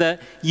 you know,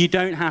 that you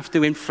don't have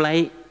to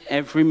inflate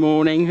every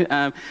morning.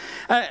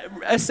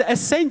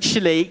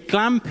 Essentially,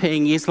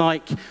 glamping is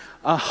like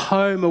a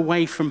home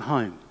away from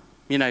home.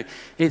 You know,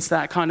 it's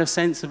that kind of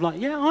sense of like,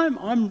 yeah,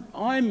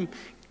 I'm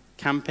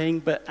camping,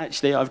 but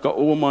actually I've got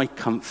all my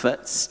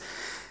comforts.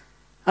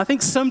 I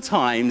think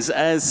sometimes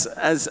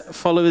as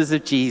followers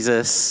of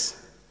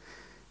Jesus,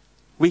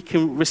 we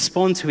can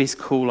respond to his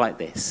call like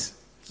this.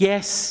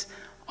 Yes,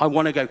 I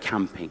want to go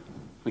camping,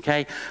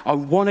 okay? I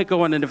want to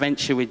go on an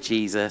adventure with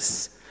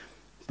Jesus,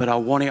 but I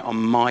want it on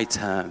my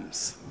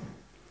terms.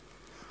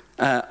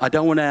 I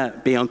don't want to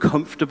be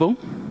uncomfortable.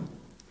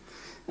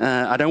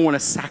 I don't want to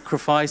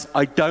sacrifice.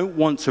 I don't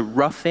want to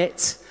rough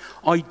it.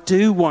 I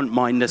do want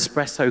my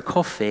Nespresso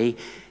coffee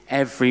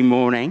every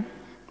morning.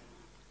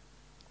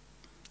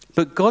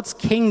 But God's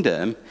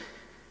kingdom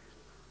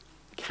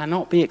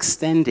cannot be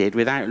extended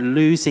without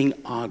losing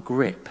our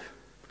grip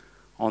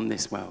on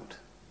this world.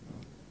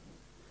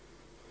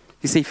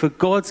 You see, for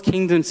God's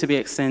kingdom to be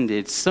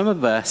extended, some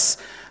of us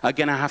are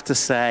going to have to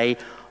say,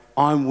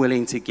 I'm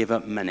willing to give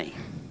up money.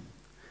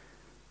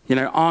 You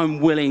know, I'm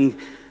willing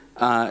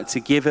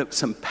to give up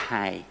some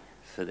pay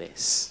for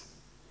this.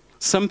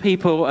 Some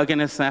people are going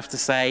to have to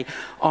say,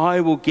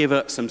 I will give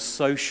up some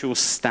social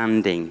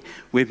standing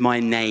with my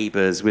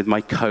neighbors, with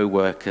my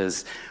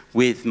co-workers,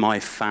 with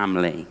my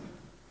family.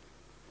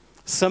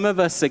 Some of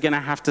us are going to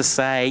have to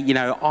say, you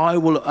know, I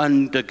will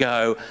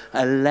undergo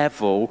a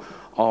level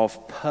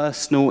of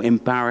personal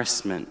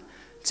embarrassment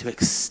to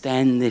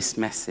extend this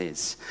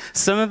message.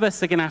 Some of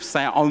us are going to have to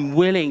say, I'm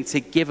willing to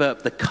give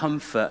up the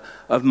comfort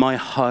of my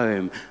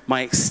home,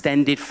 my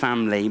extended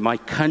family, my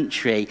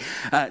country,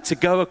 to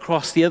go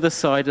across the other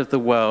side of the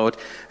world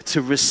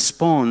to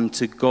respond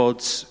to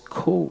God's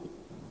call.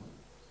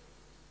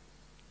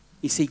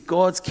 You see,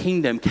 God's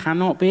kingdom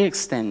cannot be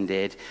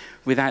extended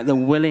without the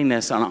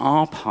willingness on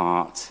our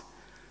part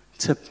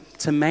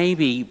to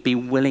maybe be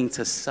willing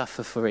to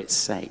suffer for its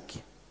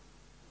sake.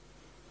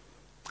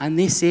 And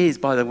this is,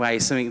 by the way,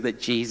 something that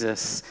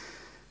Jesus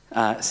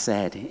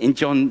said. In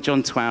John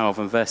 12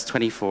 and verse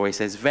 24, he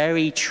says,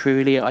 very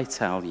truly I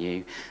tell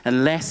you,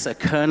 unless a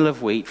kernel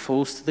of wheat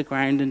falls to the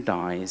ground and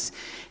dies,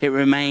 it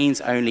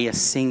remains only a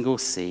single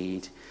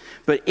seed.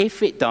 But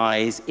if it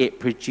dies, it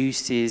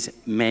produces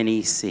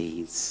many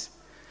seeds.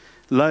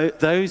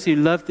 Those who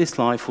love this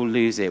life will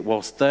lose it,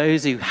 whilst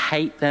those who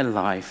hate their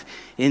life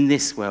in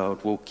this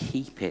world will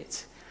keep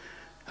it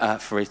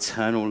for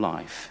eternal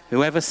life.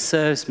 Whoever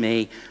serves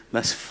me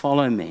must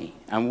follow me,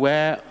 and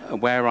where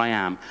I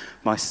am,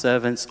 my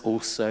servants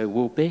also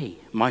will be.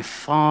 My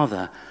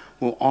Father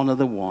will honor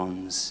the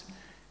ones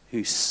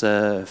who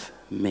serve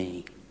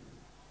me.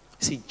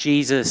 See,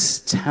 Jesus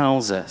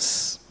tells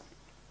us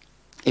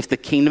If the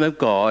kingdom of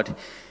God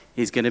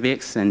is going to be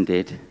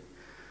extended,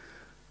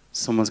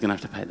 someone's going to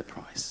have to pay the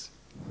price.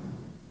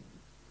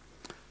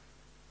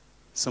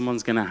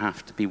 Someone's going to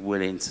have to be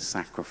willing to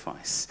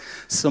sacrifice.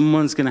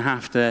 Someone's going to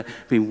have to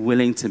be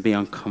willing to be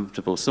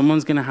uncomfortable.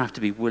 Someone's going to have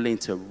to be willing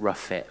to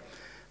rough it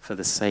for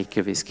the sake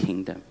of his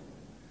kingdom.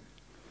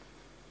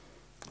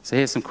 So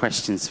here's some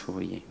questions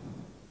for you.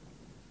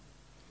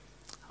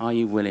 Are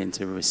you willing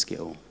to risk it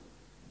all?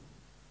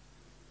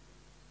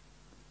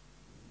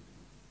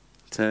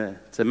 To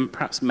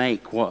perhaps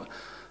make what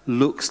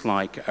looks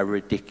like a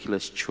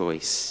ridiculous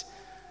choice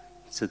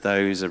to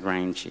those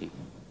around you?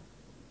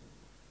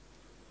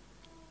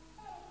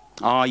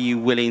 Are you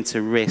willing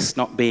to risk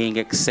not being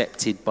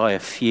accepted by a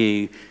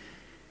few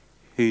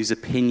whose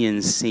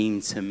opinions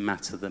seem to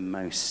matter the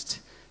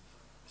most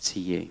to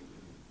you?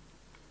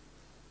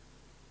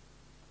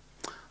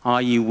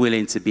 Are you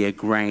willing to be a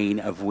grain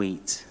of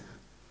wheat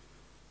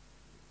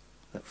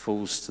that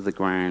falls to the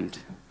ground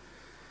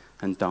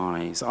and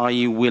dies? Are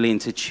you willing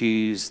to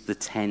choose the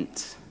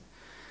tent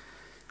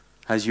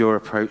as your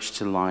approach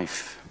to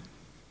life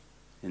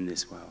in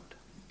this world?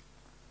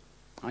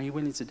 Are you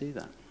willing to do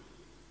that?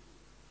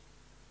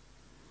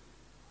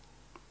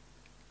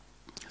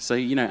 So,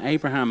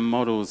 Abraham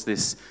models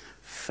this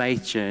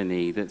faith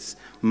journey that's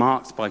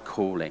marked by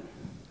calling,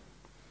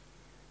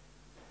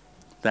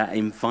 that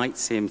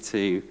invites him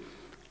to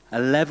a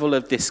level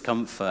of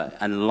discomfort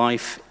and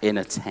life in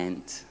a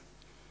tent.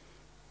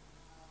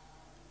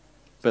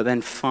 But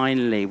then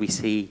finally, we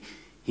see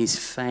his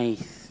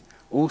faith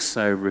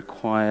also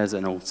requires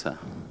an altar.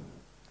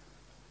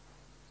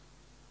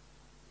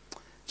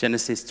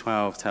 Genesis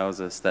 12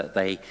 tells us that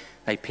they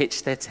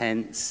pitched their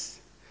tents,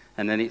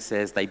 and then it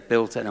says they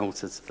built an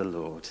altar to the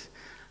Lord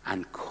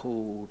and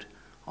called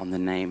on the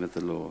name of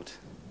the Lord.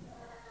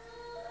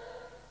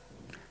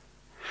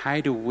 How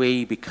do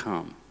we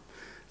become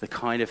the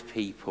kind of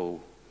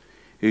people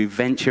who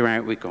venture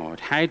out with God?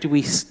 How do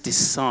we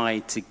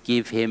decide to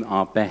give him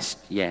our best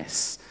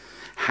yes?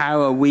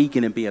 How are we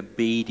going to be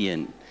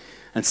obedient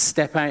and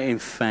step out in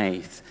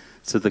faith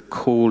to the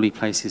call he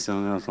places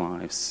on our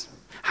lives?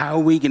 How are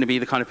we going to be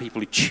the kind of people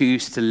who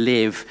choose to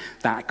live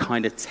that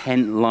kind of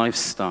tent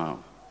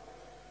lifestyle?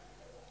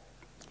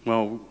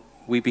 Well,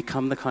 we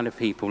become the kind of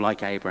people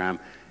like Abraham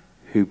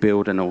who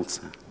build an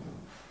altar.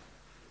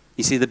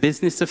 You see, the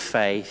business of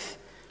faith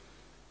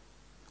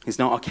is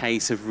not a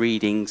case of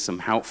reading some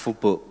helpful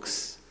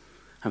books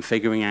and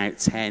figuring out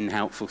 10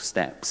 helpful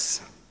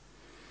steps.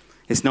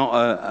 It's not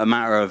a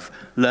matter of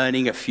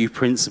learning a few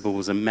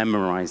principles and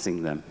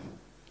memorizing them.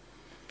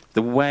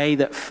 The way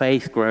that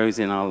faith grows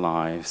in our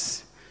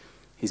lives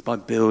is by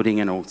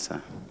building an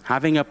altar,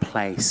 having a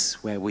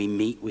place where we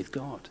meet with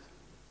God,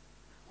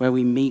 where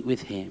we meet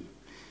with him.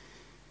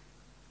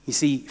 You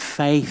see,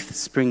 faith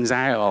springs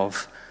out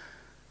of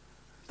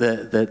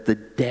the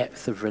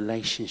depth of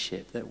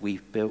relationship that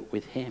we've built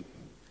with him.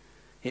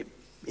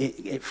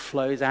 It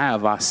flows out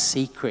of our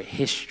secret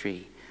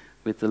history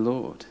with the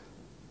Lord.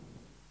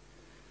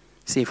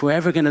 See, if we're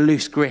ever going to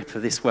lose grip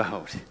of this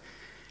world,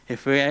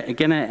 if we're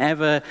going to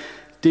ever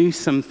do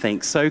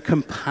something so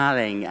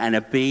compelling and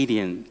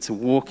obedient to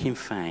walk in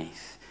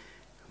faith,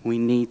 we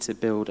need to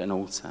build an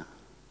altar,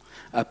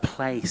 a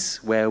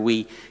place where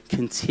we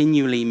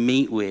continually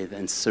meet with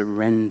and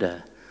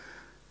surrender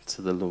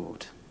to the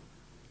Lord.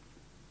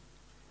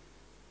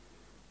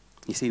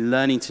 You see,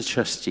 learning to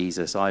trust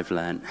Jesus, I've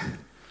learned,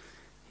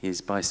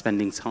 is by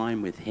spending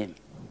time with him.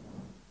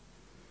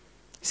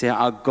 You see,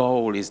 our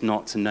goal is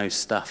not to know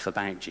stuff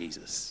about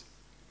Jesus,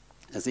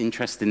 as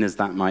interesting as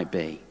that might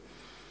be.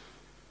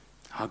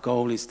 Our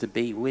goal is to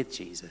be with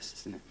Jesus,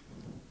 isn't it?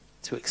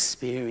 To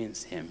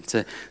experience him,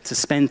 to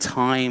spend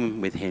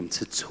time with him,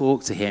 to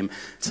talk to him,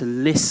 to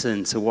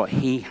listen to what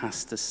he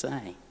has to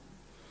say.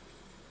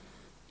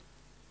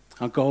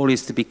 Our goal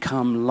is to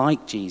become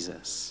like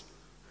Jesus,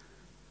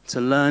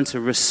 to learn to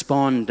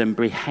respond and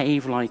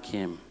behave like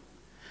him.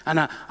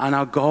 And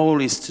our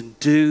goal is to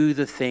do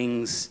the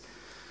things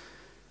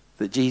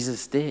that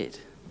Jesus did.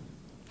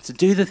 To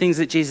do the things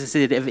that Jesus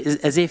did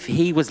as if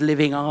he was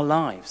living our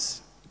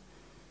lives.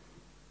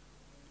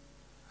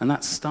 And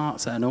that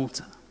starts at an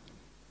altar,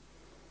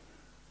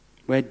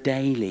 where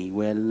daily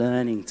we're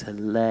learning to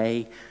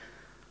lay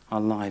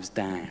our lives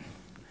down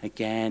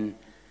again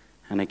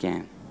and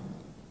again.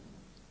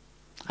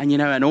 And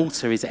an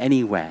altar is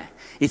anywhere.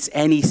 It's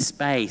any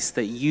space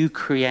that you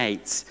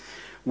create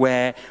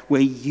where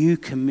you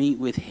can meet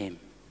with him.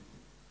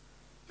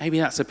 Maybe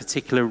that's a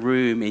particular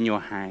room in your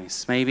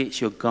house. Maybe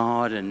it's your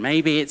garden.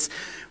 Maybe it's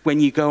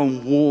when you go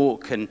and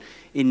walk and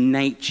in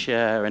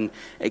nature and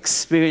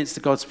experience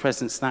God's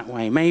presence that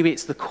way. Maybe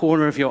it's the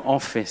corner of your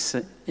office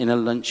in a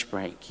lunch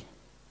break.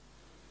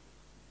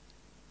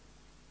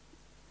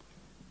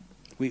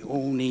 We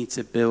all need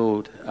to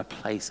build a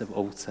place of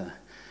altar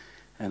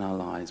in our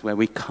lives where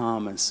we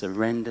come and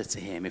surrender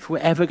to him. If we're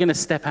ever going to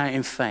step out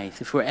in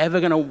faith, if we're ever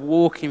going to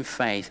walk in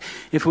faith,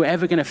 if we're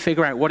ever going to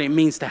figure out what it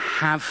means to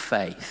have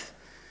faith,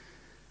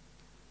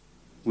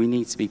 we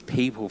need to be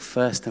people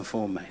first and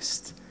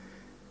foremost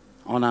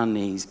on our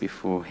knees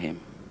before him.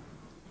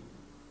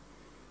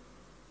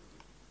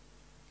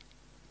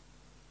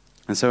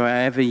 And so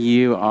wherever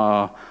you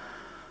are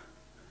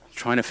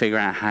trying to figure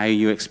out how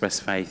you express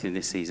faith in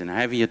this season,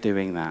 however you're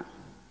doing that,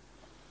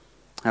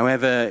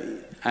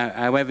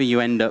 however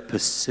you end up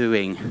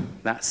pursuing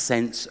that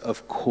sense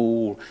of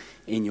call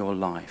in your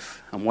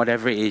life, and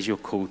whatever it is you're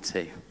called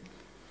to,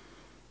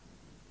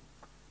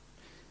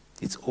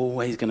 it's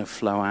always going to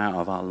flow out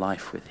of our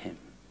life with him.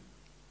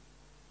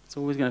 It's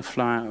always going to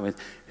flow out with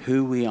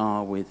who we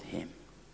are with him.